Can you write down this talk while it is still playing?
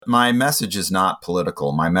My message is not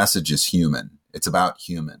political. My message is human. It's about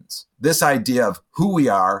humans. This idea of who we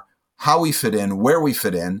are, how we fit in, where we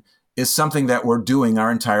fit in, is something that we're doing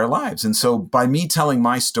our entire lives. And so by me telling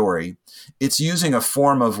my story, it's using a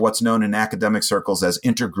form of what's known in academic circles as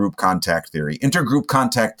intergroup contact theory. Intergroup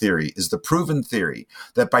contact theory is the proven theory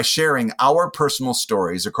that by sharing our personal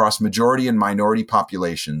stories across majority and minority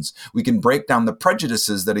populations, we can break down the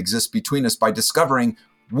prejudices that exist between us by discovering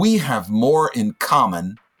we have more in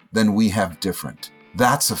common than we have different.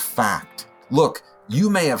 That's a fact. Look, you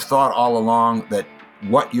may have thought all along that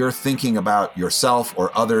what you're thinking about yourself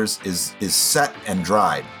or others is set and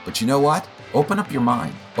dried. But you know what? Open up your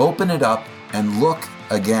mind. Open it up and look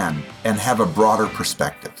again and have a broader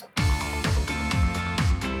perspective.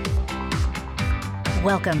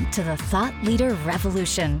 Welcome to the Thought Leader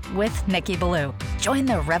Revolution with Nikki Ballou. Join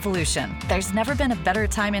the revolution. There's never been a better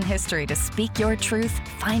time in history to speak your truth,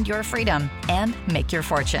 find your freedom, and make your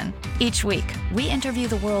fortune. Each week, we interview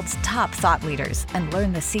the world's top thought leaders and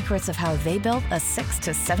learn the secrets of how they built a 6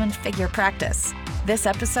 to 7 figure practice. This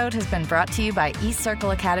episode has been brought to you by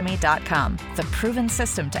eCircleAcademy.com, the proven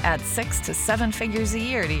system to add 6 to 7 figures a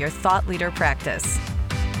year to your thought leader practice.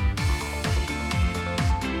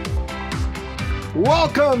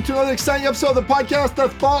 Welcome to another exciting episode of the podcast, The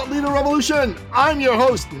Thought Leader Revolution. I'm your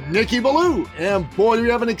host, Nikki Ballou, and boy, do we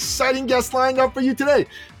have an exciting guest lined up for you today.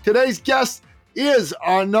 Today's guest is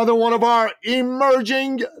another one of our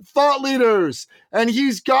emerging thought leaders, and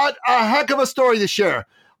he's got a heck of a story to share.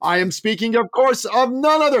 I am speaking, of course, of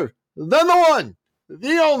none other than the one,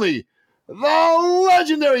 the only, the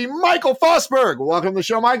legendary Michael Fosberg. Welcome to the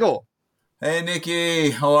show, Michael. Hey, Nikki.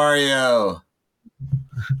 How are you?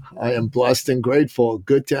 I am blessed and grateful.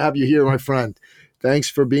 Good to have you here, my friend. Thanks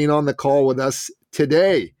for being on the call with us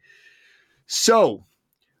today. So,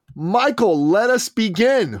 Michael, let us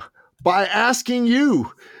begin by asking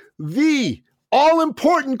you the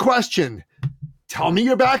all-important question. Tell me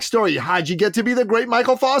your backstory. How'd you get to be the great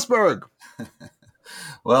Michael Fosberg?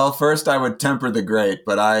 Well, first I would temper the great,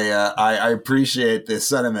 but I appreciate the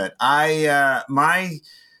sentiment. My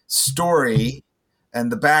story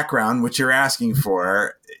and the background, which you're asking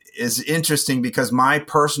for, is interesting because my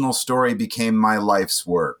personal story became my life's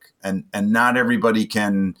work, and not everybody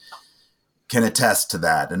can attest to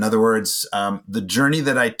that. In other words, the journey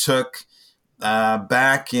that I took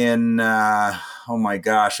back in, it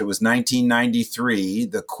was 1993,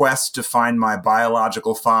 the quest to find my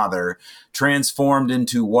biological father transformed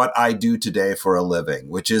into what I do today for a living,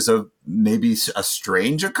 which is maybe a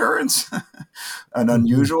strange occurrence, an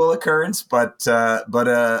unusual occurrence, but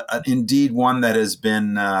indeed one that has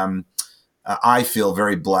been, I feel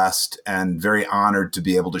very blessed and very honored to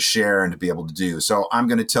be able to share and to be able to do. So I'm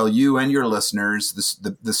going to tell you and your listeners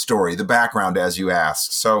the story, the background as you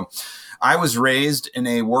asked. So I was raised in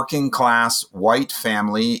a working class white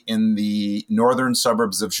family in the northern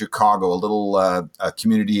suburbs of Chicago, a little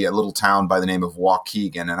community, a little town by the name of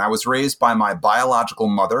Waukegan. And I was raised by my biological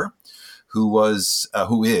mother, who is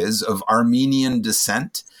of Armenian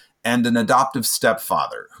descent, and an adoptive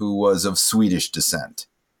stepfather who was of Swedish descent.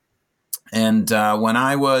 And when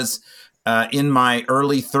I was in my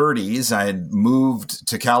early 30s, I had moved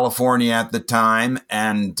to California at the time,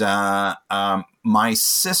 and my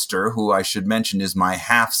sister, who I should mention is my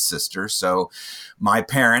half-sister. So my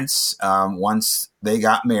parents, once they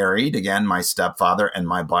got married, again, my stepfather and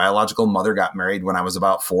my biological mother got married when I was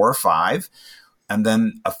about 4 or 5. And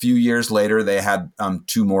then a few years later, they had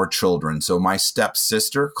 2 more children. So my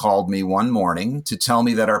stepsister called me one morning to tell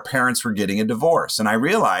me that our parents were getting a divorce. And I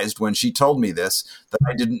realized when she told me this that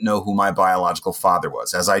I didn't know who my biological father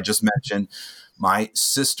was. As I just mentioned, my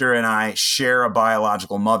sister and I share a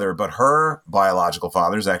biological mother, but her biological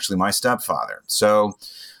father is actually my stepfather. So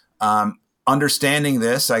understanding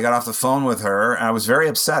this, I got off the phone with her, and I was very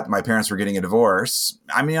upset my parents were getting a divorce.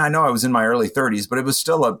 I mean, I know I was in my early 30s, but it was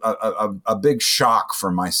still a big shock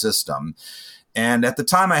for my system. And at the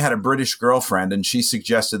time, I had a British girlfriend, and she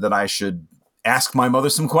suggested that I should ask my mother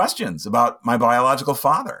some questions about my biological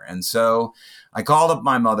father. And so I called up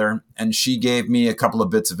my mother, and she gave me a couple of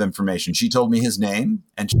bits of information. She told me his name,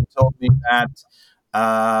 and she told me that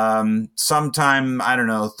sometime,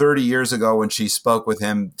 30 years ago when she spoke with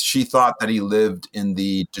him, she thought that he lived in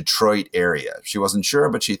the Detroit area. She wasn't sure,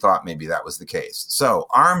 but she thought maybe that was the case. So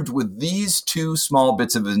armed with these 2 small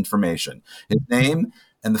bits of information, his name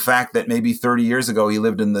and the fact that maybe 30 years ago he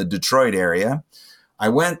lived in the Detroit area, I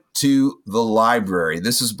went to the library.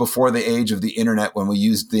 This is before the age of the internet, when we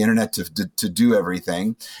used the internet to do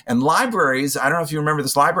everything. And libraries, I don't know if you remember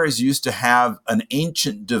this, libraries used to have an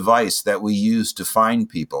ancient device that we used to find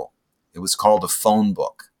people. It was called a phone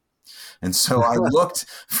book. And so I looked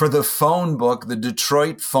for the phone book, the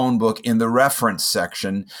Detroit phone book, in the reference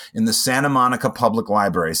section in the Santa Monica Public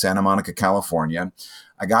Library, Santa Monica, California.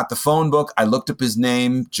 I got the phone book. I looked up his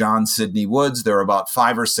name, John Sidney Woods. There were about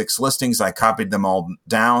 5 or 6 listings. I copied them all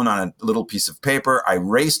down on a little piece of paper. I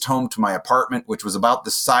raced home to my apartment, which was about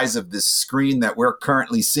the size of this screen that we're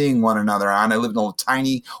currently seeing one another on. I lived in a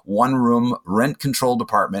tiny 1-room rent-controlled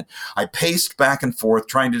apartment. I paced back and forth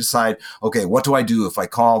trying to decide, okay, what do I do if I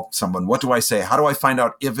call someone? What do I say? How do I find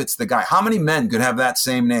out if it's the guy? How many men could have that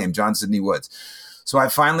same name, John Sidney Woods? So I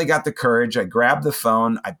finally got the courage. I grabbed the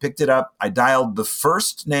phone. I picked it up. I dialed the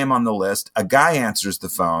first name on the list. A guy answers the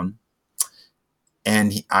phone.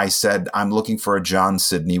 And I said, I'm looking for a John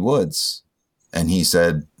Sidney Woods. And he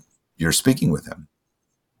said, you're speaking with him.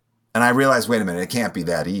 And I realized, wait a minute, it can't be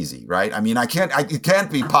that easy, right? I mean, it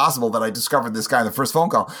can't be possible that I discovered this guy in the first phone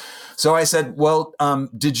call. So I said, well,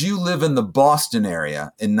 did you live in the Boston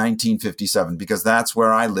area in 1957? Because that's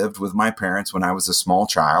where I lived with my parents when I was a small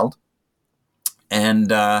child.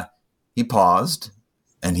 And he paused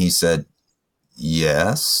and he said,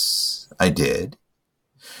 yes, I did.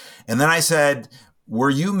 And then I said, were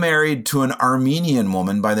you married to an Armenian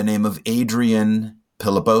woman by the name of Adrian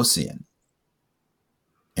Pilibosian?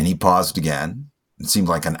 And he paused again. It seemed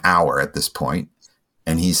like an hour at this point.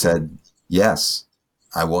 And he said, yes,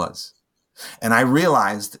 I was. And I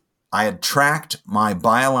realized I had tracked my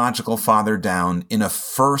biological father down in a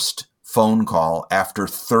first phone call after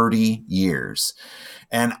 30 years.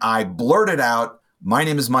 And I blurted out, my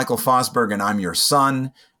name is Michael Fosberg and I'm your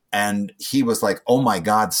son. And he was like, oh my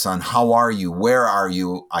God, son, how are you? Where are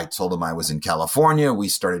you? I told him I was in California. We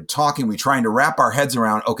started talking. We trying to wrap our heads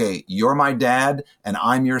around, okay, you're my dad and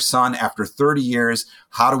I'm your son. After 30 years,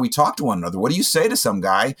 how do we talk to one another? What do you say to some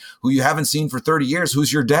guy who you haven't seen for 30 years?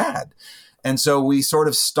 Who's your dad? And so we sort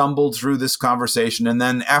of stumbled through this conversation. And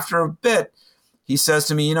then after a bit, he says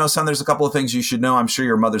to me, you know, son, there's a couple of things you should know. I'm sure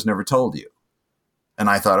your mother's never told you. And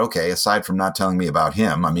I thought, okay, aside from not telling me about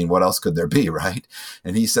him, I mean, what else could there be, right?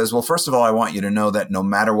 And he says, well, first of all, I want you to know that no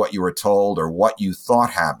matter what you were told or what you thought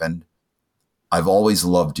happened, I've always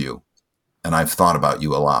loved you and I've thought about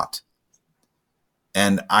you a lot.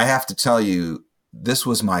 And I have to tell you, this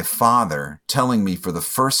was my father telling me for the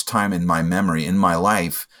first time in my memory, in my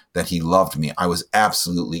life, that he loved me. I was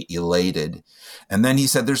absolutely elated. And then he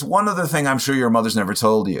said, there's one other thing I'm sure your mother's never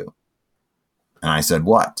told you. And I said,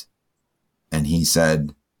 what? And he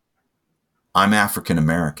said, I'm African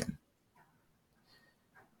American.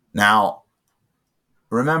 Now,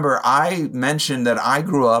 remember, I mentioned that I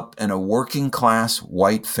grew up in a working class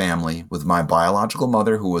white family with my biological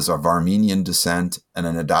mother, who was of Armenian descent, and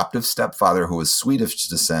an adoptive stepfather who was Swedish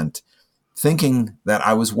descent, thinking that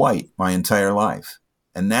I was white my entire life.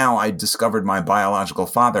 And now I discovered my biological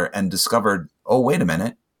father and discovered, oh, wait a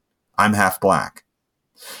minute, I'm half black.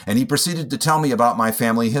 And he proceeded to tell me about my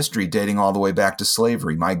family history dating all the way back to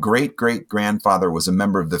slavery. My great-great-grandfather was a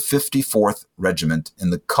member of the 54th Regiment in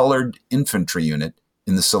the Colored Infantry Unit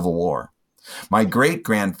in the Civil War. My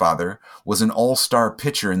great-grandfather was an all-star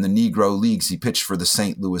pitcher in the Negro Leagues. He pitched for the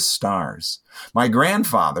St. Louis Stars. My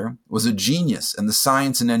grandfather was a genius, and the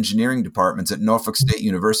science and engineering departments at Norfolk State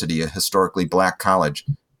University, a historically black college,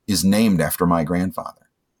 is named after my grandfather.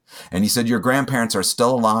 And he said, your grandparents are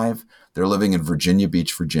still alive. They're living in Virginia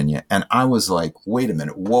Beach, Virginia. And I was like, wait a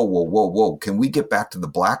minute. Whoa. Can we get back to the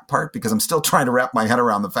black part? Because I'm still trying to wrap my head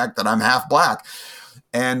around the fact that I'm half black.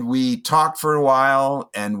 And we talked for a while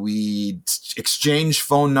and we exchanged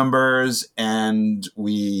phone numbers and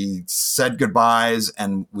we said goodbyes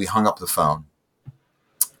and we hung up the phone.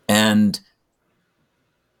 And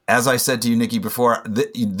as I said to you, Nikki, before,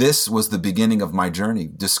 this was the beginning of my journey,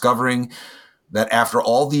 discovering that after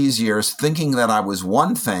all these years, thinking that I was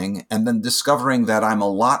one thing and then discovering that I'm a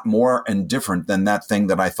lot more and different than that thing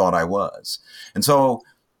that I thought I was. And so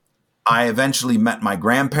I eventually met my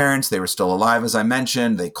grandparents. They were still alive, as I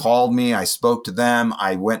mentioned. They called me. I spoke to them.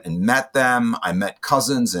 I went and met them. I met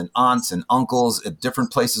cousins and aunts and uncles at different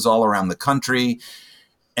places all around the country.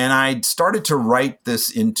 And I started to write this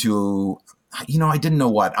into, I didn't know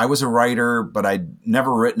what. I was a writer, but I'd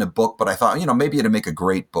never written a book. But I thought, maybe it'd make a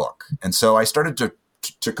great book. And so I started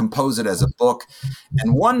to compose it as a book.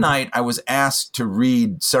 And one night I was asked to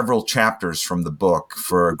read several chapters from the book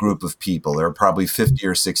for a group of people. There were probably 50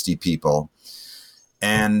 or 60 people.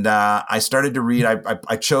 And I started to read.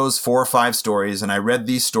 I chose 4 or 5 stories, and I read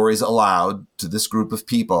these stories aloud to this group of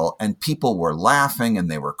people. And people were laughing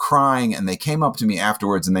and they were crying. And they came up to me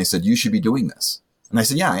afterwards and they said, you should be doing this. And I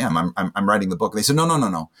said, yeah, I am. I'm writing the book. They said,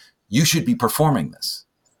 no. You should be performing this.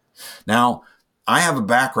 Now, I have a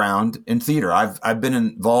background in theater. I've been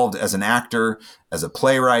involved as an actor, as a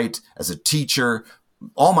playwright, as a teacher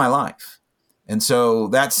all my life. And so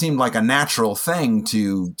that seemed like a natural thing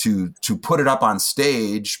to put it up on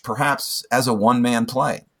stage, perhaps as a one-man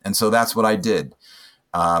play. And so that's what I did.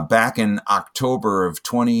 Back in October of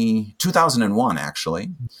 2001,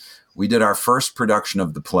 actually, we did our first production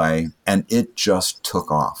of the play, and it just took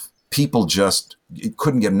off. People just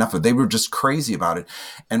couldn't get enough of it. They were just crazy about it.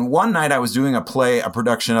 And one night I was doing a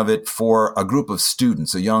production of it for a group of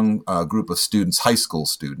students, a young group of students, high school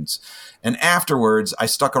students. And afterwards, I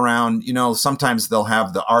stuck around. Sometimes they'll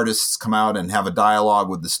have the artists come out and have a dialogue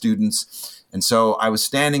with the students. And so I was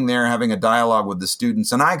standing there having a dialogue with the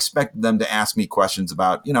students, and I expected them to ask me questions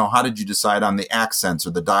about, how did you decide on the accents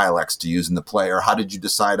or the dialects to use in the play? Or how did you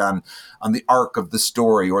decide on the arc of the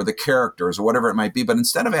story or the characters or whatever it might be? But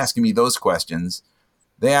instead of asking me those questions,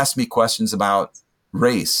 they asked me questions about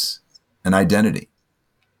race and identity.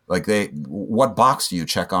 Like what box do you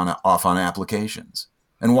check off on applications?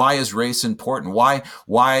 And why is race important? Why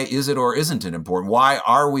is it or isn't it important? Why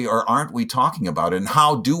are we or aren't we talking about it? And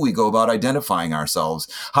how do we go about identifying ourselves?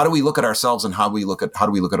 How do we look at ourselves, and how do we look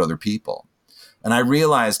at other people? And I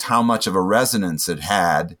realized how much of a resonance it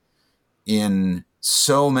had in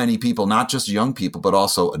so many people, not just young people, but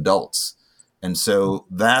also adults. And so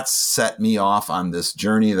that set me off on this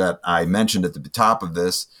journey that I mentioned at the top of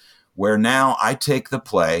this, where now I take the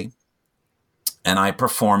play and I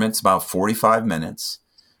perform it. It's about 45 minutes.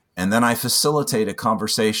 And then I facilitate a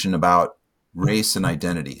conversation about race and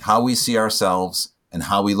identity, how we see ourselves and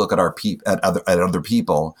how we look at at other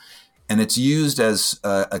people. And it's used as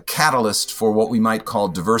a catalyst for what we might call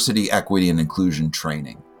diversity, equity, and inclusion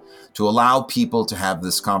training, to allow people to have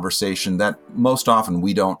this conversation that most often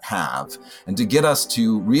we don't have, and to get us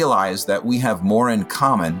to realize that we have more in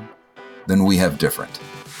common than we have different.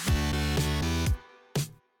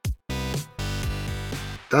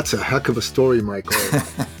 That's a heck of a story, Michael.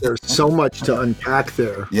 There's so much to unpack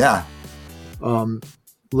there. Yeah.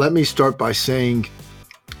 Let me start by saying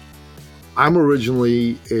I'm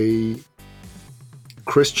originally a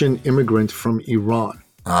Christian immigrant from Iran.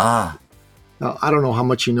 Ah. Now, I don't know how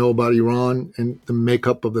much you know about Iran and the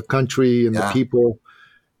makeup of the country and the people.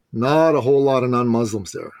 Not a whole lot of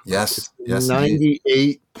non-Muslims there. Yes. It's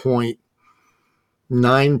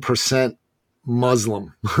 98.9%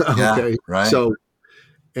 Muslim. Yeah, okay. Right. So,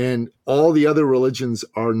 and all the other religions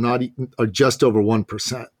are just over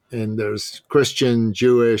 1%. And there's Christian,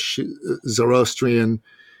 Jewish, Zoroastrian,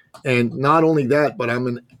 and not only that, but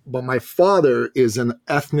my father is an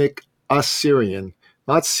ethnic Assyrian,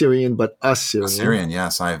 not Syrian, but Assyrian. Assyrian,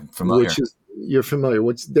 yes, I'm familiar. You're familiar.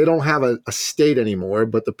 Which they don't have a state anymore,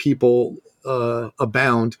 but the people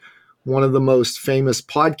abound. One of the most famous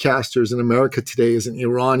podcasters in America today is an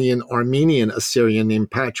Iranian Armenian Assyrian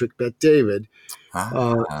named Patrick Bet David.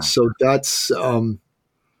 So that's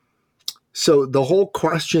so the whole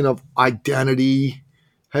question of identity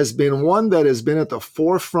has been one that has been at the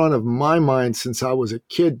forefront of my mind since I was a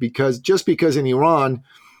kid, because in Iran,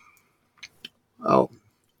 well,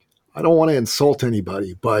 I don't want to insult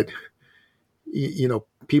anybody, but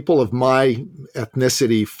people of my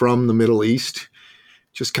ethnicity from the Middle East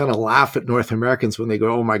just kind of laugh at North Americans when they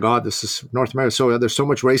go, "Oh my God, this is North America. So there's so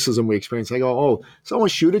much racism we experience." I go, "Oh, someone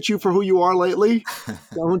shoot at you for who you are lately?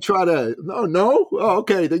 Don't try to, no? Oh,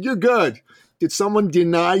 okay, then you're good. Did someone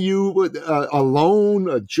deny you a loan,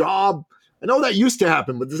 a job? I know that used to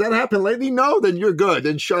happen, but does that happen lately? No, then you're good.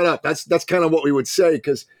 Then shut up." That's kind of what we would say,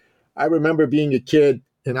 because I remember being a kid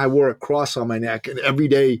and I wore a cross on my neck, and every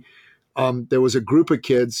day there was a group of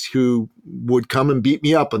kids who would come and beat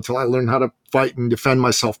me up until I learned how to fight and defend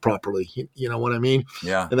myself properly. You know what I mean?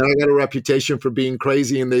 Yeah. And then I got a reputation for being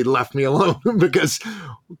crazy, and they left me alone because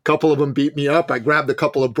a couple of them beat me up. I grabbed a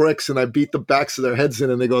couple of bricks and I beat the backs of their heads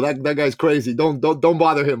in, and they go, that guy's crazy. Don't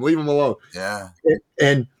bother him. Leave him alone. Yeah.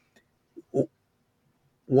 And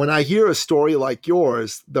when I hear a story like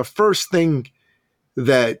yours, the first thing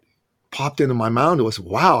that popped into my mind was,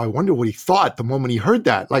 wow, I wonder what he thought the moment he heard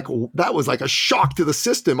that. Like, that was like a shock to the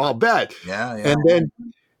system, I'll bet. Yeah. And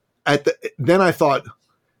then I thought,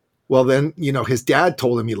 well, then, his dad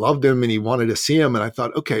told him he loved him and he wanted to see him. And I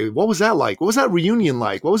thought, okay, what was that like? What was that reunion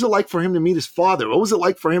like? What was it like for him to meet his father? What was it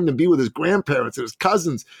like for him to be with his grandparents and his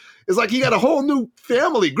cousins? It's like he got a whole new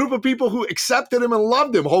family, group of people who accepted him and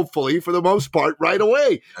loved him, hopefully, for the most part, right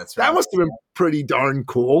away. That's right. That must have been pretty darn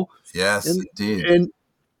cool. Yes, indeed. And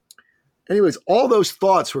anyways, all those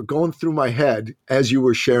thoughts were going through my head as you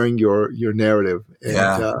were sharing your narrative.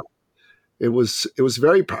 And it was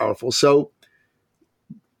very powerful. So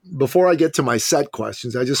before I get to my set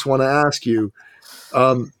questions, I just want to ask you,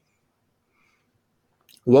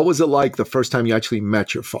 What was it like the first time you actually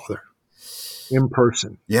met your father in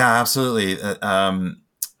person? Yeah, absolutely.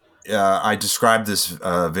 I described this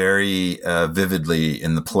very vividly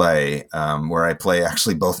in the play, where I play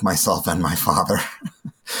actually both myself and my father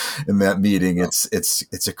in that meeting.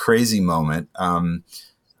 It's a crazy moment. One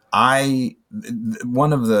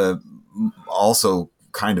of the also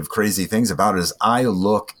kind of crazy things about it is I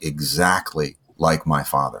look exactly like my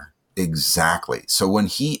father. Exactly. So when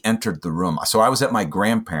he entered the room, so I was at my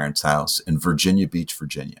grandparents' house in Virginia Beach,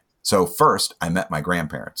 Virginia. So first I met my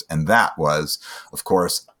grandparents, and that was, of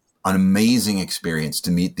course, an amazing experience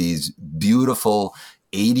to meet these beautiful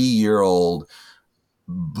 80-year-old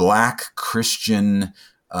Black Christian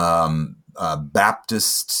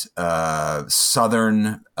Baptist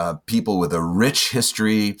Southern people with a rich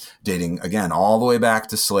history dating, again, all the way back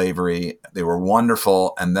to slavery. They were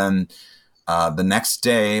wonderful. And then the next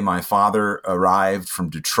day, my father arrived from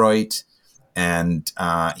Detroit, and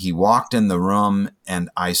he walked in the room, and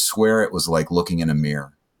I swear it was like looking in a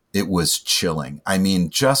mirror. It was chilling. I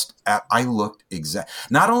mean, I looked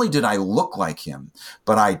not only did I look like him,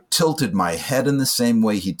 but I tilted my head in the same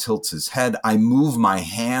way he tilts his head. I move my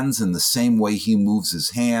hands in the same way he moves his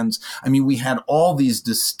hands. I mean, we had all these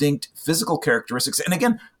distinct physical characteristics. And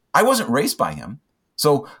again, I wasn't raised by him.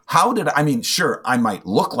 So sure, I might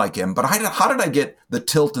look like him, but how did I get the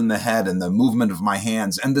tilt in the head and the movement of my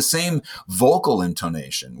hands and the same vocal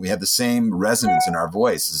intonation? We had the same resonance in our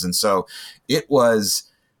voices. And so it was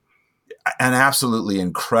an absolutely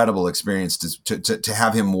incredible experience to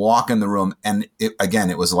have him walk in the room. And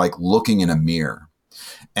it was like looking in a mirror.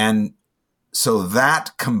 And so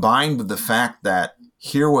that, combined with the fact that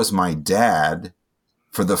here was my dad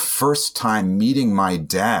for the first time, meeting my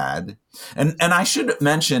dad. And I should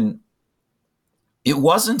mention, it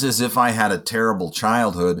wasn't as if I had a terrible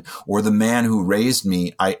childhood or the man who raised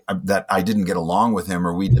me, that I didn't get along with him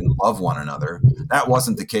or we didn't love one another. That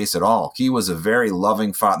wasn't the case at all. He was a very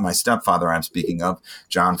loving father. My stepfather I'm speaking of,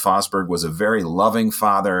 John Fosberg, was a very loving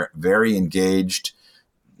father, very engaged.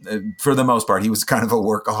 For the most part, he was kind of a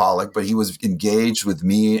workaholic, but he was engaged with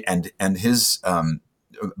me and his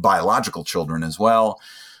biological children as well.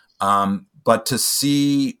 But to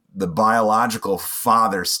see the biological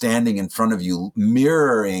father standing in front of you,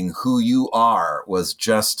 mirroring who you are, was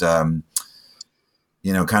just, kind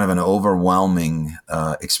of an overwhelming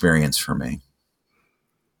experience for me.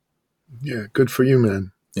 Yeah, good for you,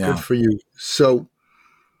 man. Yeah. Good for you. So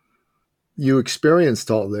you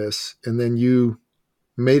experienced all this, and then you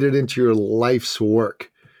made it into your life's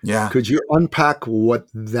work. Yeah. Could you unpack what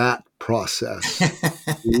that process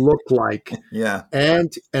looked like? Yeah.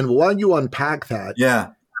 And while you unpack that, yeah,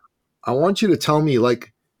 I want you to tell me,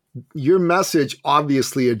 like, your message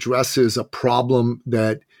obviously addresses a problem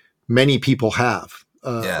that many people have,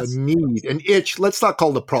 yes. a need, an itch. Let's not call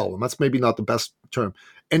it a problem. That's maybe not the best term.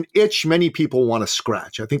 An itch many people want to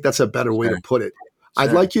scratch. I think that's a better way to put it. Sure.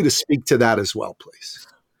 I'd like you to speak to that as well, please.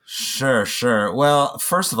 Sure. Well,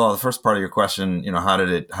 first of all, the first part of your question, how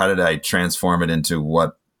did I transform it into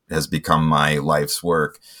what has become my life's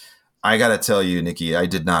work? I got to tell you, Nikki, I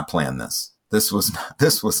did not plan this. This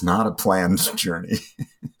was not a planned journey.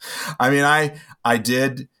 I mean, I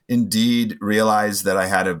did indeed realize that I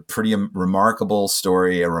had a pretty remarkable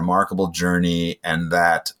story, a remarkable journey, and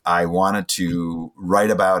that I wanted to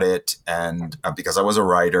write about it, and because I was a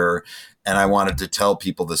writer, and I wanted to tell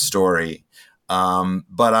people the story.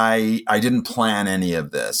 But I didn't plan any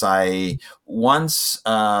of this. Once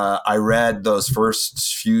I read those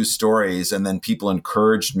first few stories, and then people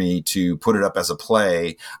encouraged me to put it up as a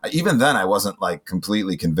play. Even then, I wasn't like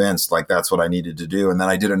completely convinced, like that's what I needed to do. And then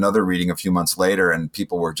I did another reading a few months later, and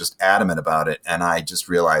people were just adamant about it. And I just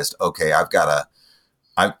realized, okay, I've got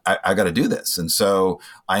to do this. And so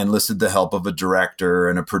I enlisted the help of a director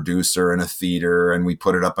and a producer and a theater, and we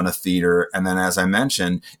put it up in a theater. And then, as I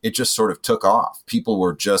mentioned, it just sort of took off. People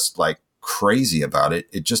were just like crazy about it.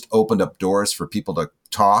 It just opened up doors for people to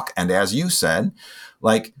talk. And as you said,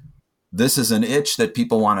 like, this is an itch that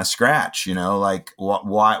people want to scratch, like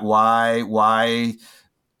why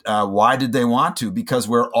did they want to? Because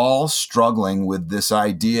we're all struggling with this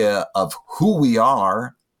idea of who we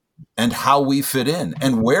are and how we fit in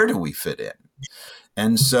and where do we fit in.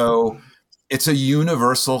 And so it's a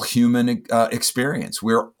universal human experience.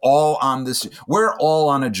 We're all on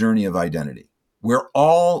a journey of identity. We're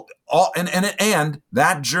all and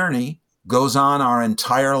that journey goes on our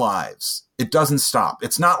entire lives. It doesn't stop.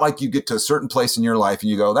 It's not like you get to a certain place in your life and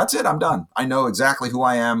you go, that's it, I'm done. I know exactly who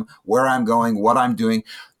I am, where I'm going, what I'm doing.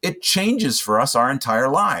 It changes for us our entire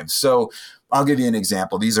lives. So I'll give you an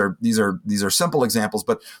example. These are simple examples,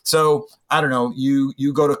 but so I don't know,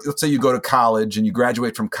 let's say you go to college and you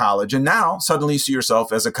graduate from college, and now suddenly you see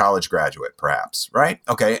yourself as a college graduate, perhaps, right?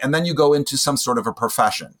 Okay. And then you go into some sort of a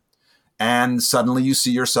profession. And suddenly you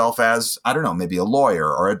see yourself as, I don't know, maybe a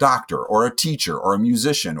lawyer or a doctor or a teacher or a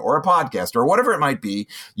musician or a podcaster or whatever it might be.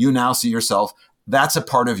 You now see yourself. That's a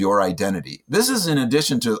part of your identity. This is in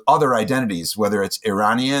addition to other identities, whether it's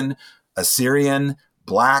Iranian, Assyrian,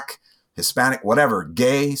 Black, Hispanic, whatever,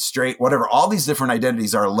 gay, straight, whatever. All these different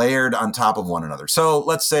identities are layered on top of one another. So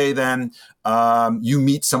let's say then you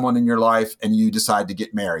meet someone in your life and you decide to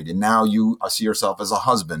get married. And now you see yourself as a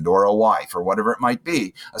husband or a wife or whatever it might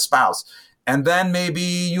be, a spouse. And then maybe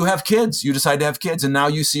you have kids. You decide to have kids. And now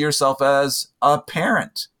you see yourself as a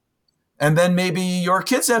parent. And then maybe your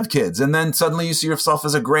kids have kids. And then suddenly you see yourself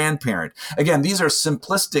as a grandparent. Again, these are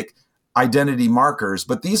simplistic identity markers,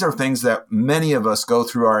 but these are things that many of us go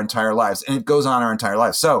through our entire lives, and it goes on our entire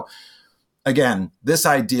lives. So again, this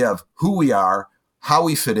idea of who we are, how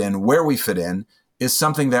we fit in, where we fit in is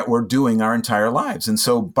something that we're doing our entire lives. And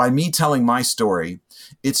so by me telling my story,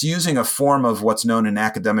 it's using a form of what's known in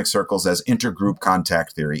academic circles as intergroup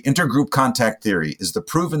contact theory. Intergroup contact theory is the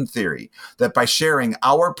proven theory that by sharing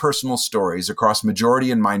our personal stories across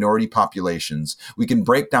majority and minority populations, we can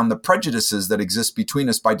break down the prejudices that exist between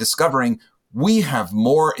us by discovering we have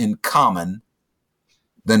more in common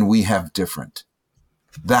than we have different.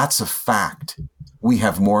 That's a fact. We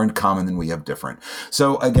have more in common than we have different.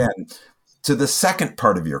 So again, to the second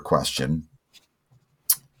part of your question,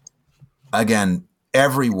 again,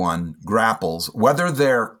 everyone grapples, whether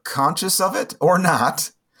they're conscious of it or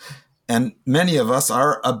not, and many of us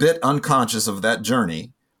are a bit unconscious of that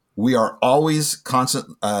journey. We are always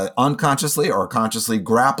unconsciously or consciously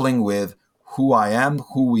grappling with who I am,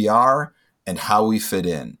 who we are, and how we fit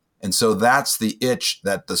in. And so that's the itch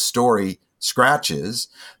that the story scratches,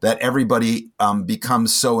 that everybody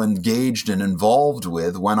becomes so engaged and involved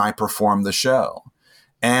with when I perform the show.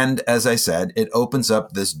 And as I said, it opens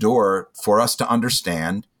up this door for us to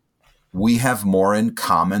understand we have more in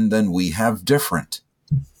common than we have different.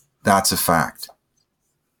 That's a fact.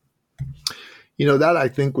 You know, that I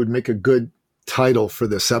think would make a good title for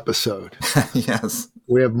this episode. Yes.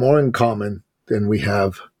 We have more in common than we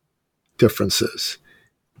have differences.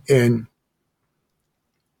 And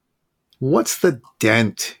what's the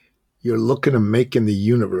dent you're looking to make in the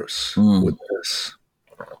universe with this?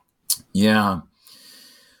 Yeah.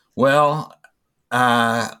 Well, when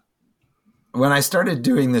I started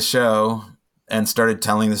doing the show and started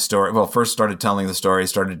telling the story, first started telling the story,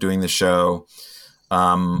 started doing the show,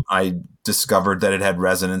 I discovered that it had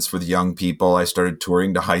resonance with young people. I started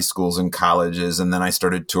touring to high schools and colleges, and then I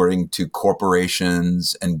started touring to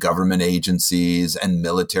corporations and government agencies and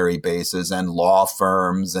military bases and law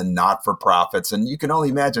firms and not-for-profits. And you can only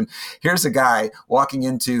imagine, here's a guy walking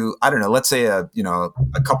into, I don't know, let's say a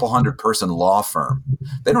couple hundred person law firm.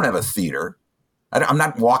 They don't have a theater. I'm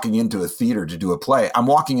not walking into a theater to do a play. I'm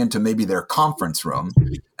walking into maybe their conference room,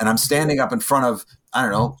 and I'm standing up in front of, I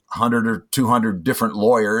don't know, 100 or 200 different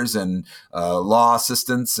lawyers and law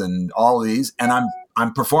assistants and all of these, and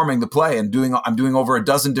I'm performing the play and I'm doing over a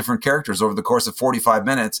dozen different characters over the course of 45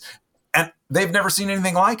 minutes, and they've never seen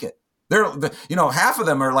anything like it. Half of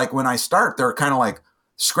them are like, when I start, they're kind of like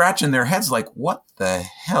scratching their heads, like, what the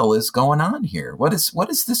hell is going on here? What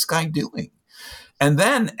is this guy doing? And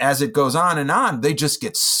then as it goes on and on, they just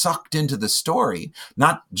get sucked into the story,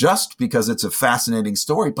 not just because it's a fascinating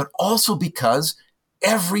story, but also because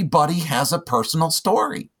everybody has a personal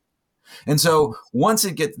story. And so once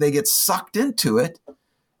they get sucked into it.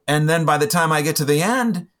 And then by the time I get to the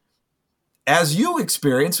end, as you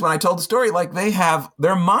experienced when I told the story, like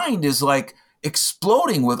their mind is like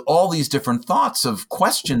exploding with all these different thoughts of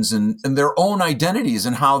questions and their own identities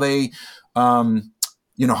and how they,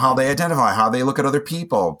 how they identify, how they look at other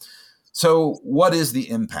people. So what is the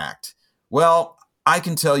impact? Well, I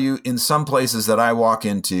can tell you in some places that I walk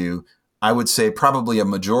into, I would say probably a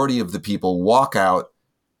majority of the people walk out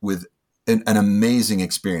with an amazing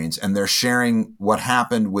experience, and they're sharing what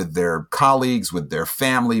happened with their colleagues, with their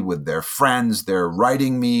family, with their friends. They're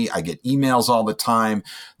writing me. I get emails all the time.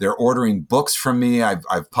 They're ordering books from me.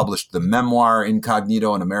 I've published the memoir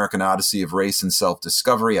Incognito, An American Odyssey of Race and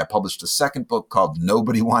Self-Discovery. I published a second book called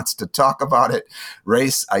Nobody Wants to Talk About It,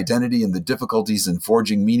 Race, Identity, and the Difficulties in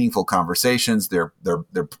Forging Meaningful Conversations. They're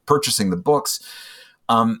purchasing the books.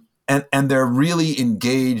 And they're really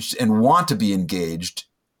engaged and want to be engaged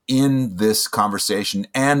in this conversation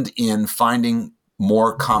and in finding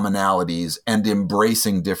more commonalities and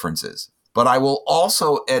embracing differences. But I will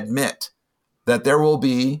also admit that there will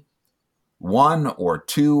be one or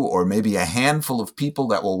two or maybe a handful of people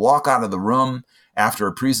that will walk out of the room after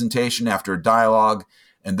a presentation, after a dialogue,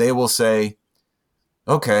 and they will say,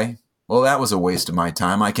 okay, well, that was a waste of my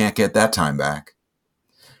time. I can't get that time back.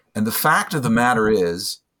 And the fact of the matter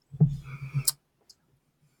is,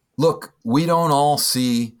 look, we don't all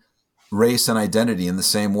see race and identity in the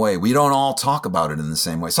same way. We don't all talk about it in the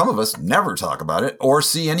same way. Some of us never talk about it or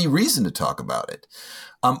see any reason to talk about it.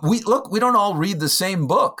 We don't all read the same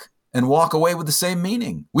book and walk away with the same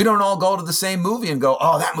meaning. We don't all go to the same movie and go,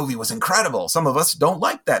 oh, that movie was incredible. Some of us don't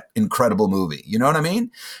like that incredible movie. You know what I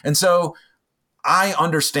mean? And so I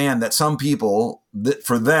understand that some people, that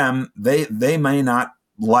for them, they may not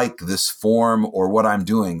like this form or what I'm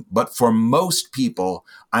doing, but for most people,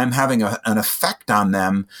 I'm having an effect on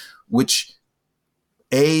them, which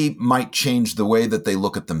A, might change the way that they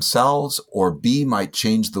look at themselves, or B, might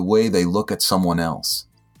change the way they look at someone else.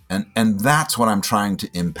 And that's what I'm trying to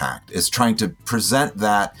impact, is trying to present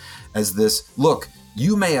that as this, look,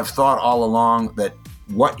 you may have thought all along that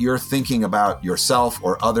what you're thinking about yourself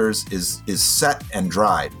or others is set and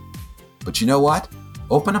dried. But you know what?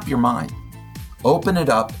 Open up your mind. Open it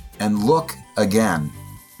up and look again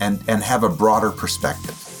and have a broader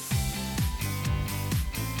perspective.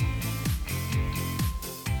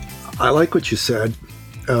 I like what you said.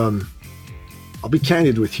 I'll be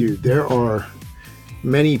candid with you. There are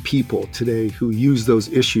many people today who use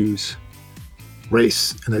those issues,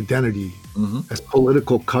 race and identity, as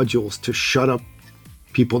political cudgels to shut up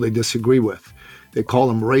people they disagree with. They call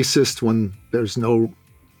them racist when there's no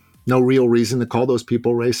real reason to call those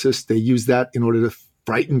people racist. They use that in order to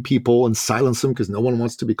frighten people and silence them because no one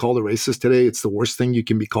wants to be called a racist today. It's the worst thing you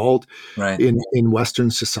can be called in Western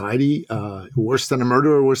society. Worse than a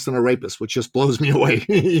murderer, worse than a rapist, which just blows me away.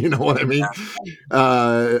 You know what I mean?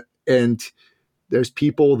 Yeah. And there's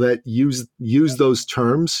people that use those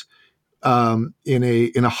terms in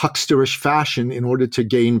a hucksterish fashion in order to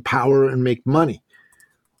gain power and make money.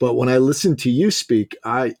 But when I listen to you speak,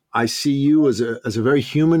 I see you as a very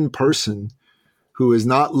human person who is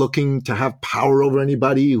not looking to have power over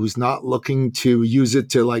anybody, who's not looking to use it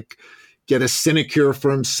to like get a sinecure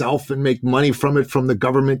for himself and make money from it from the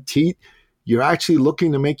government teat. You're actually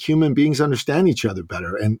looking to make human beings understand each other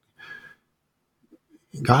better. And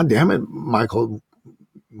God damn it, Michael,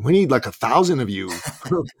 we need like 1,000 of you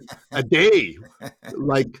a day.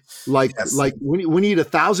 Like we need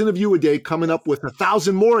 1,000 of you a day coming up with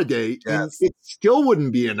 1,000 more a day. Yes. And it still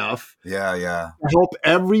wouldn't be enough. Yeah. To help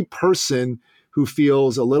every person who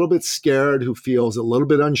feels a little bit scared, who feels a little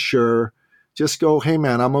bit unsure, just go, hey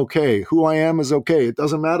man, I'm okay. Who I am is okay. It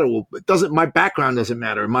doesn't matter. My background doesn't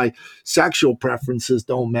matter. My sexual preferences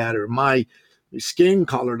don't matter. My skin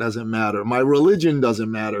color doesn't matter. My religion doesn't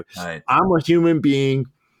matter. Right. I'm a human being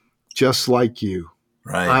just like you.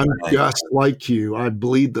 Right. I'm just like you. I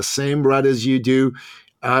bleed the same blood as you do.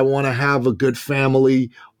 I want to have a good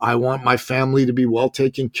family. I want my family to be well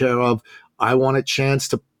taken care of. I want a chance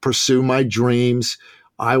to pursue my dreams.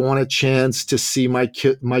 I want a chance to see my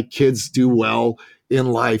kids do well in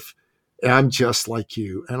life. And I'm just like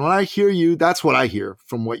you. And when I hear you, that's what I hear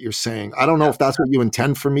from what you're saying. I don't know if that's what you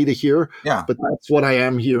intend for me to hear, but that's what I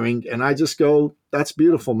am hearing. And I just go, that's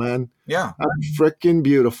beautiful, man. Yeah. That's freaking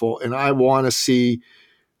beautiful. And I want to see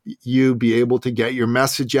you be able to get your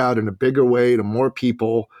message out in a bigger way to more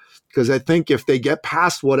people. Because I think if they get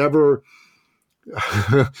past whatever,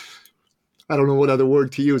 I don't know what other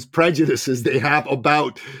word to use, prejudices they have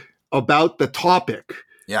about the topic.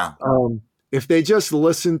 Yeah. If they just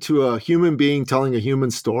listen to a human being telling a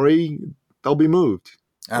human story, they'll be moved.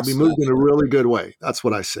 Absolutely. They'll be moved in a really good way. That's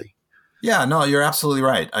what I see. Yeah, no, you're absolutely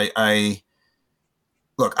right. I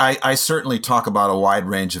certainly talk about a wide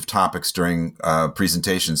range of topics during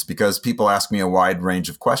presentations because people ask me a wide range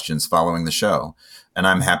of questions following the show, and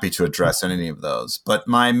I'm happy to address any of those. But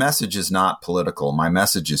my message is not political. My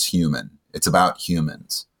message is human. It's about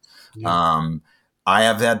humans. Yeah. I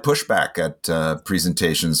have had pushback at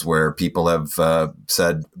presentations where people have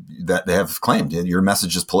said that they have claimed your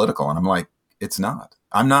message is political, and I'm like, it's not.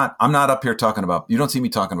 I'm not up here talking about. You don't see me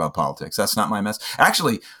talking about politics. That's not my message.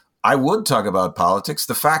 Actually, I would talk about politics.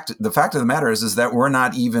 The fact of the matter is that we're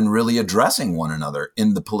not even really addressing one another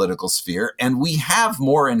in the political sphere, and we have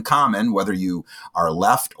more in common, whether you are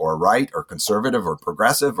left or right or conservative or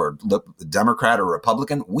progressive or Democrat or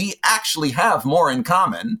Republican. We actually have more in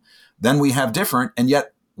common than we have different, and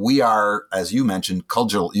yet we are, as you mentioned,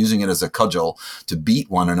 using it as a cudgel to beat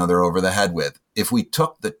one another over the head with. If we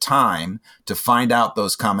took the time to find out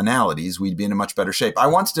those commonalities, we'd be in a much better shape. I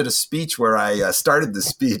once did a speech where I started the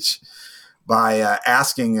speech by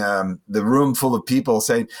asking the room full of people,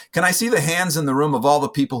 saying, "Can I see the hands in the room of all the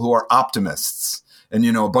people who are optimists?" And,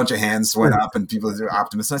 a bunch of hands went up and people are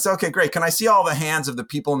optimists. And I said, "Okay, great. Can I see all the hands of the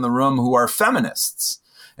people in the room who are feminists?"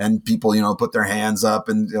 And people, put their hands up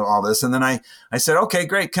and all this. And then I said, "Okay,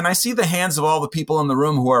 great. Can I see the hands of all the people in the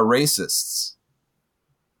room who are racists?"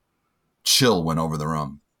 Chill went over the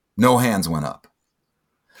room. No hands went up.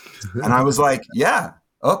 And I was like, yeah,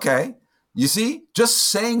 okay. You see, just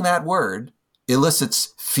saying that word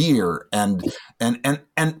elicits fear. And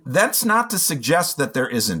that's not to suggest that there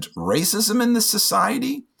isn't racism in this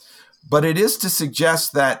society, but it is to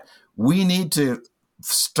suggest that we need to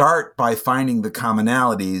start by finding the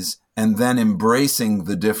commonalities and then embracing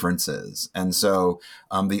the differences. And so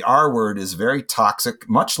the R word is very toxic,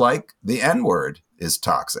 much like the N word is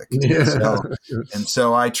toxic. Yeah. And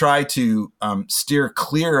so I try to steer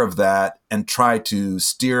clear of that and try to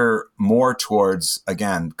steer more towards,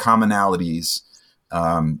 again, commonalities,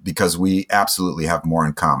 because we absolutely have more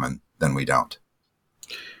in common than we don't.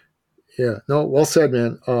 Yeah, no, well said,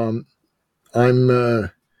 man.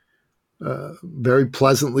 I'm very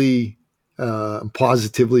pleasantly,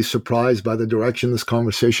 positively surprised by the direction this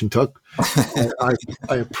conversation took. I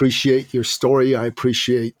appreciate your story. I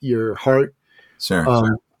appreciate your heart.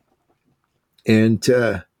 Sure. And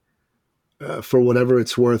for whatever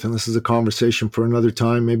it's worth, and this is a conversation for another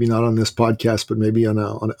time, maybe not on this podcast, but maybe in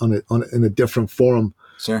a different forum.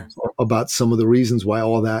 Sure. About some of the reasons why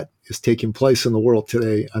all that is taking place in the world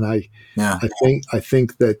today. And I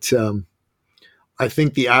think that I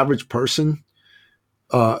think the average person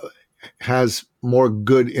has more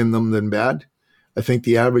good in them than bad. I think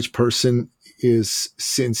the average person is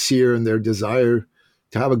sincere in their desire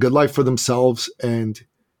to have a good life for themselves and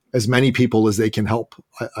as many people as they can help.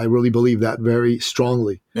 I really believe that very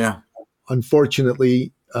strongly. Yeah.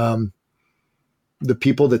 Unfortunately, the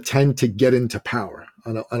people that tend to get into power,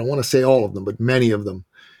 I don't want to say all of them, but many of them,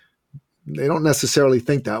 they don't necessarily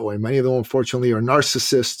think that way. Many of them, unfortunately, are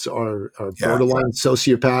narcissists, are borderline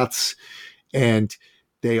sociopaths, and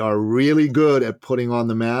they are really good at putting on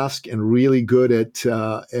the mask and really good at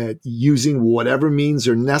using whatever means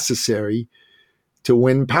are necessary to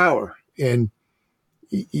win power. And,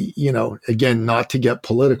 again, not to get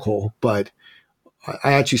political, but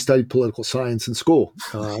I actually studied political science in school.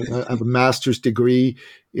 I have a master's degree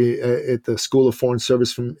at the School of Foreign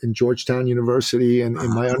Service in Georgetown University. And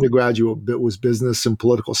my undergraduate bit was business and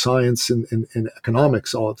political science and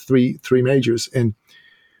economics, all three majors. And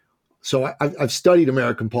so I've studied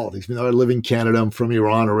American politics. I live in Canada. I'm from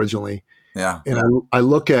Iran originally. Yeah. And I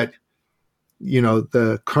look at,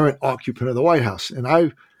 the current occupant of the White House. And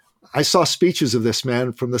I saw speeches of this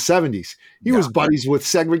man from the 70s. He was buddies with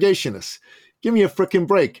segregationists. Give me a frickin'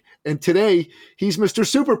 break. And today he's Mr.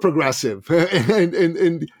 Super Progressive.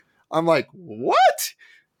 and I'm like, what?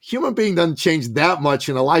 Human being doesn't change that much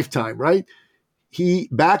in a lifetime, right?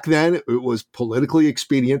 Back then it was politically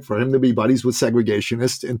expedient for him to be buddies with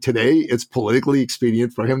segregationists. And today it's politically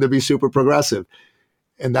expedient for him to be super progressive.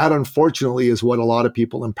 And that, unfortunately, is what a lot of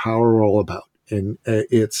people in power are all about. And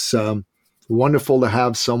it's wonderful to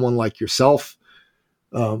have someone like yourself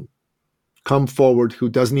come forward who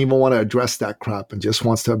doesn't even want to address that crap and just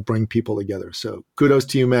wants to bring people together. So kudos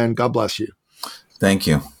to you, man. God bless you. Thank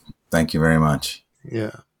you. Thank you very much.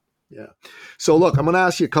 Yeah. Yeah. So look, I'm going to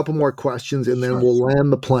ask you a couple more questions and then we'll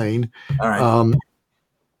land the plane. All right.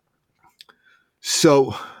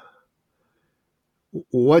 So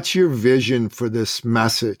what's your vision for this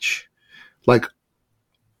message? Like,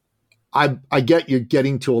 I get you're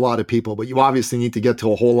getting to a lot of people, but you obviously need to get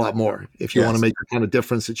to a whole lot more if you want to make the kind of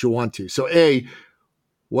difference that you want to. So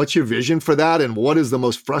what's your vision for that? And what is the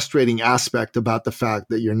most frustrating aspect about the fact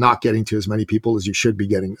that you're not getting to as many people as you should be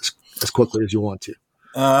getting as quickly as you want to?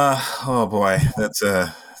 Oh boy, that's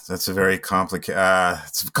a very complicated.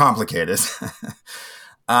 It's complicated.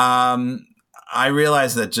 I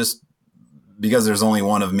realize that just because there's only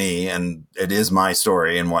one of me and it is my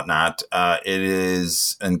story and whatnot, it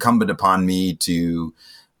is incumbent upon me to,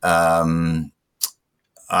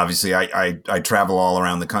 obviously I travel all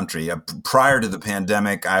around the country. Prior to the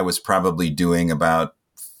pandemic, I was probably doing about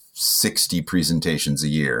 60 presentations a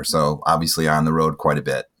year. So obviously on the road quite a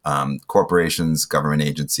bit. Corporations, government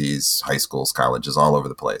agencies, high schools, colleges, all over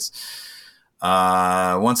the place.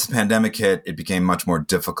 Once the pandemic hit, it became much more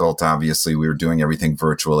difficult. Obviously, we were doing everything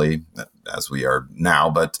virtually, as we are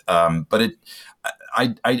now. But I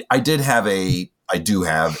do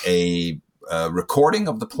have a recording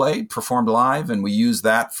of the play performed live, and we use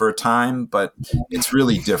that for a time. But it's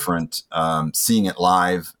really different seeing it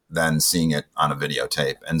live than seeing it on a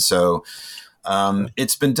videotape. And so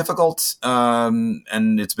It's been difficult,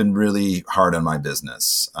 and it's been really hard on my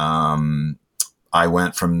business. I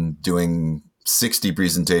went from doing 60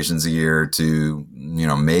 presentations a year to,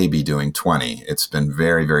 maybe doing 20. It's been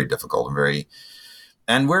very, very difficult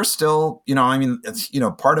and we're still,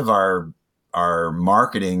 part of our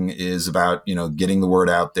marketing is about, getting the word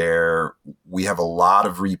out there. We have a lot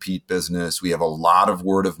of repeat business. We have a lot of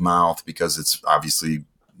word of mouth because it's obviously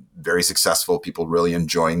very successful. People really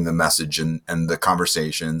enjoying the message and the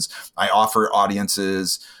conversations. I offer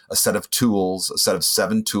audiences a set of tools, a set of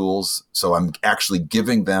 7 tools. So I'm actually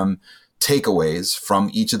giving them takeaways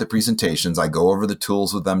from each of the presentations. I go over the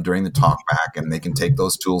tools with them during the talk back, and they can take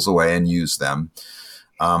those tools away and use them.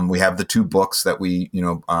 We have the 2 books that we,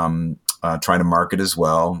 try to market as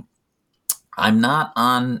well. I'm not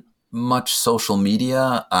on much social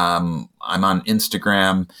media. I'm on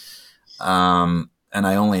Instagram. And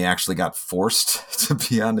I only actually got forced to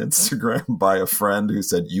be on Instagram by a friend who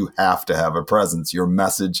said, you have to have a presence. Your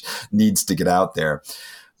message needs to get out there.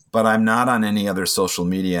 But I'm not on any other social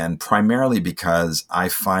media, and primarily because I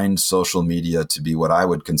find social media to be what I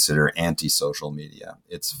would consider anti-social media.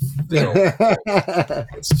 It's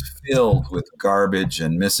filled with garbage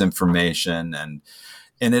and misinformation, and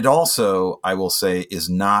it also, I will say, it's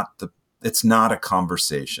not a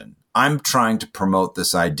conversation. I'm trying to promote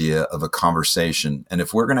this idea of a conversation, and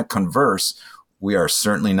if we're going to converse, we are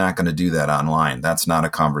certainly not going to do that online. That's not a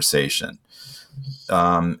conversation.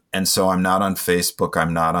 And so I'm not on Facebook.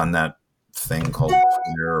 I'm not on that thing called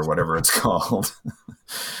Twitter or whatever it's called.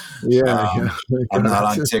 I'm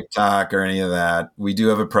not on TikTok or any of that. We do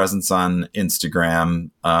have a presence on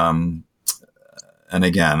Instagram. And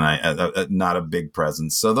again, I not a big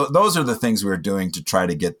presence. So those are the things we're doing to try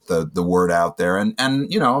to get the word out there. And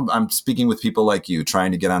I'm speaking with people like you,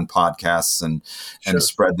 trying to get on podcasts and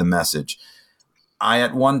spread the message. I,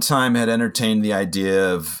 at one time, had entertained the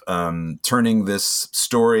idea of turning this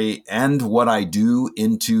story and what I do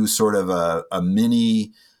into sort of a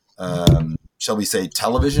mini, shall we say,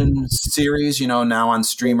 television series. Now on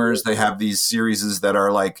streamers, they have these series that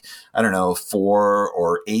are like, 4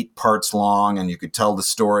 or 8 parts long, and you could tell the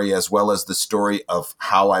story as well as the story of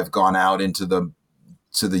how I've gone out into the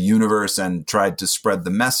universe and tried to spread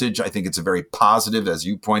the message. I think it's a very positive, as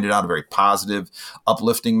you pointed out, a very positive,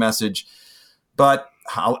 uplifting message. But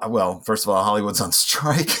first of all, Hollywood's on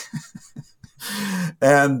strike,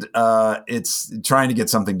 and it's trying to get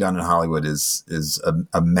something done in Hollywood is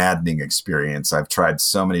a maddening experience. I've tried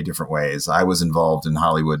so many different ways. I was involved in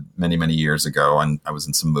Hollywood many, many years ago, and I was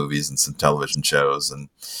in some movies and some television shows, and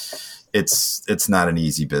it's not an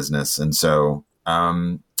easy business. And so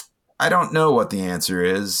I don't know what the answer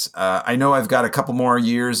is. I know I've got a couple more good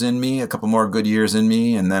years in me,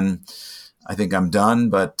 and then I think I'm done.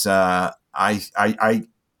 But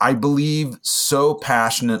I believe so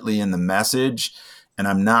passionately in the message, and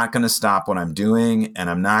I'm not going to stop what I'm doing, and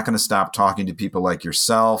I'm not going to stop talking to people like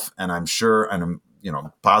yourself. And I'm sure, and I'm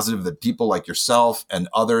positive that people like yourself and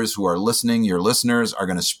others who are listening, your listeners, are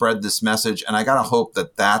going to spread this message. And I got to hope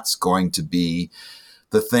that that's going to be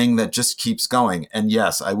the thing that just keeps going. And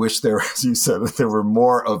yes, I wish as you said, that there were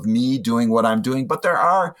more of me doing what I'm doing, but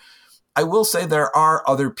I will say there are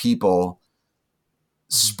other people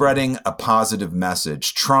spreading a positive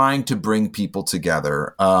message, trying to bring people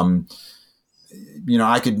together. I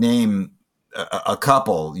could name a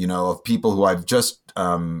couple, of people who I've just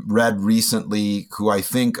read recently, who I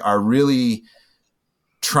think are really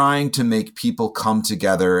trying to make people come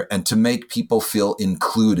together and to make people feel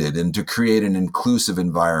included and to create an inclusive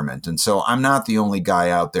environment. And so I'm not the only guy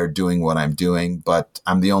out there doing what I'm doing, but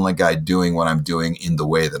I'm the only guy doing what I'm doing in the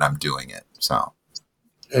way that I'm doing it. So,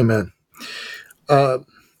 amen.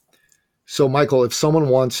 So, Michael, if someone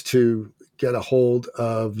wants to get a hold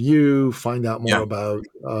of you, find out more about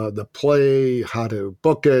the play, how to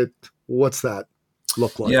book it, what's that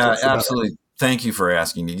look like? Yeah, absolutely. Thank you for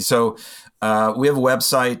asking me. So we have a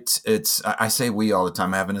website. I say we all the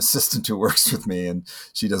time. I have an assistant who works with me, and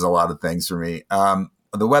she does a lot of things for me.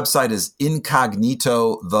 The website is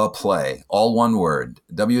Incognito the Play, all one word,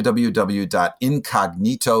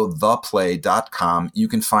 www.incognitotheplay.com. You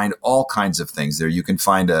can find all kinds of things there. You can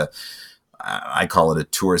find I call it a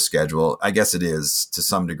tour schedule. I guess it is to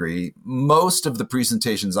some degree. Most of the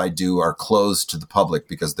presentations I do are closed to the public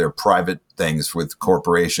because they're private things with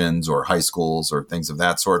corporations or high schools or things of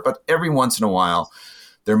that sort. But every once in a while,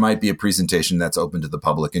 there might be a presentation that's open to the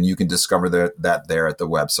public, and you can discover that there at the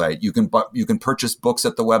website. You can purchase books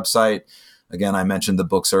at the website. Again, I mentioned the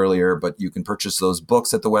books earlier, but you can purchase those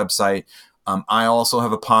books at the website. I also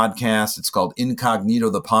have a podcast. It's called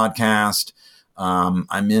Incognito the Podcast. I'm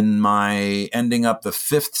ending up the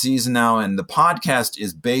 5th season now, and the podcast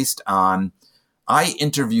is based on, I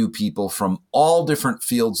interview people from all different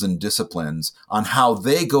fields and disciplines on how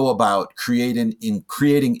they go about creating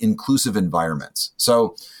inclusive environments.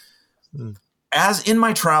 So as in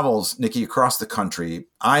my travels, Nikki, across the country,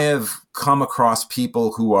 I have come across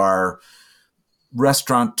people who are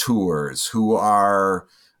restaurateurs, who are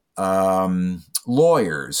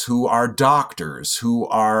lawyers, who are doctors, who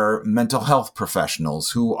are mental health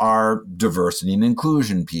professionals, who are diversity and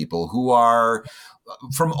inclusion people, who are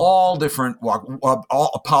from all different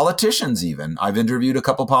all politicians. Even I've interviewed a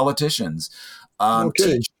couple politicians.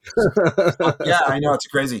 Okay. Yeah, I know, it's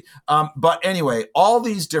crazy. But anyway, all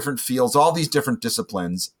these different fields, all these different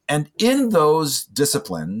disciplines, and in those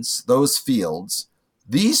disciplines, those fields,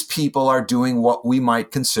 these people are doing what we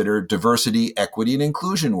might consider diversity, equity, and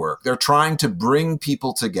inclusion work. They're trying to bring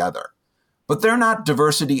people together, but they're not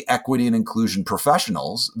diversity, equity, and inclusion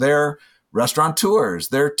professionals. They're restaurateurs,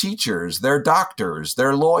 they're teachers, they're doctors,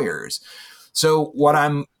 they're lawyers. So what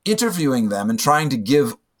I'm interviewing them and trying to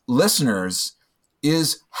give listeners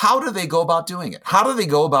is, how do they go about doing it? How do they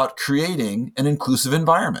go about creating an inclusive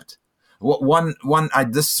environment?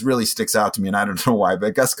 This really sticks out to me, and I don't know why, but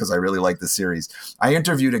I guess because I really like the series. I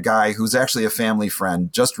interviewed a guy who's actually a family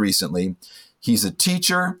friend just recently. He's a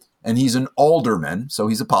teacher and he's an alderman, so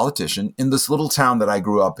he's a politician in this little town that I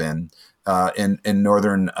grew up in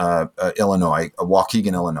northern Illinois,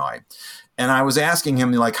 Waukegan, Illinois. And I was asking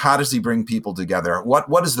him, like, how does he bring people together?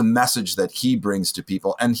 What is the message that he brings to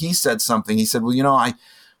people? And he said something. He said, well,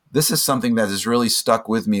 this is something that has really stuck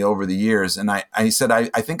with me over the years. And I said, I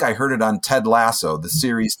think I heard it on Ted Lasso, the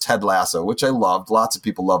series Ted Lasso, which I loved. Lots of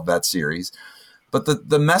people love that series. But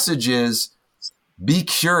the message is, be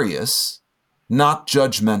curious, not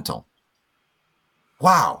judgmental.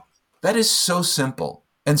 Wow, that is so simple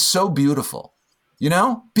and so beautiful.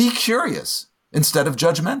 Be curious instead of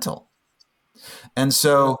judgmental. And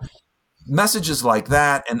so messages like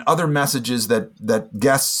that and other messages that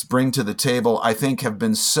guests bring to the table, I think, have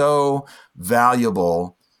been so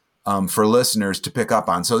valuable for listeners to pick up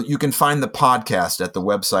on. So you can find the podcast at the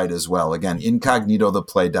website as well. Again,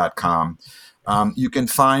 incognitotheplay.com. You can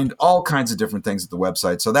find all kinds of different things at the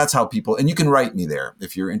website. So that's how people, and you can write me there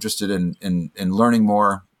if you're interested in learning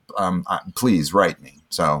more. Please write me.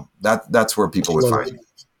 So that's where people would find me.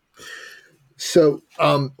 So,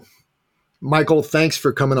 Michael, thanks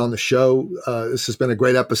for coming on the show. This has been a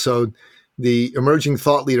great episode. The emerging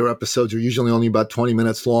thought leader episodes are usually only about 20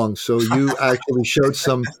 minutes long. So you actually showed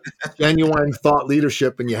some genuine thought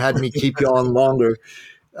leadership, and you had me keep you on longer.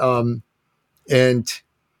 And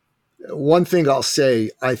one thing I'll say,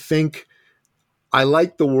 I think I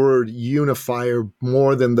like the word unifier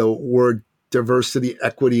more than the word diversity,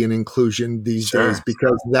 equity, and inclusion these days,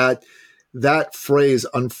 because that phrase,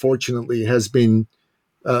 unfortunately, has been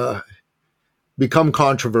become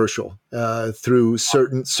controversial through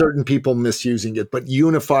certain people misusing it. But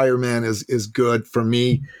unifier, man, is good for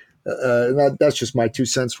me. That's just my 2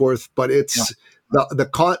 cents worth. But it's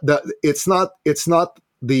it's not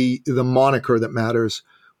the moniker that matters.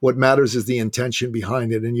 What matters is the intention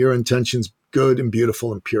behind it, and your intention's good and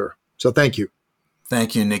beautiful and pure. So thank you.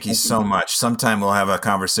 Thank you, Nikki, so much. Sometime we'll have a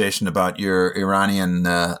conversation about your Iranian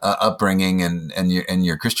upbringing and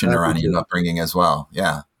your Christian Iranian upbringing as well.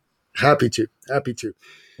 Yeah. Happy to.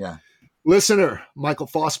 Yeah. Listener, Michael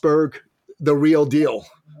Fosberg, the real deal.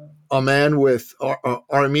 A man with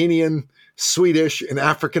Armenian, Swedish, and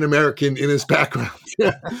African-American in his background.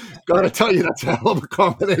 Got to tell you, that's a hell of a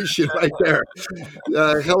combination right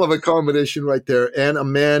there. And a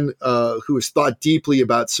man who has thought deeply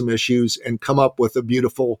about some issues and come up with a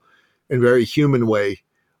beautiful and very human way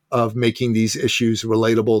of making these issues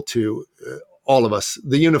relatable to all of us.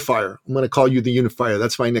 The Unifier. I'm going to call you the Unifier.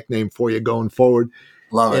 That's my nickname for you going forward.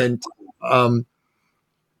 Love it. And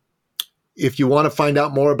if you want to find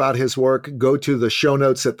out more about his work, go to the show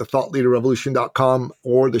notes at thethoughtleaderrevolution.com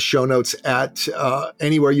or the show notes at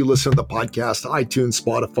anywhere you listen to the podcast, iTunes,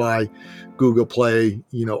 Spotify, Google Play,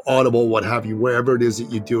 Audible, what have you, wherever it is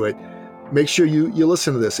that you do it. Make sure you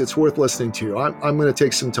listen to this. It's worth listening to. I'm going to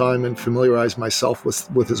take some time and familiarize myself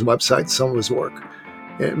with his website, some of his work.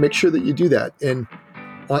 And make sure that you do that. And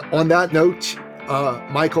on that note,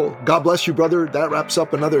 Michael, God bless you, brother. That wraps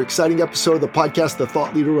up another exciting episode of the podcast, The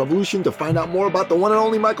Thought Leader Revolution. To find out more about the one and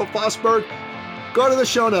only Michael Fosberg, go to the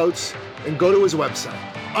show notes and go to his website.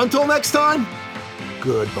 Until next time,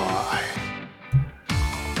 goodbye.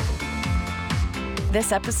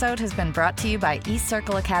 This episode has been brought to you by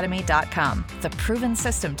eCircleAcademy.com, the proven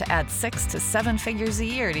system to add 6 to 7 figures a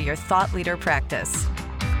year to your thought leader practice.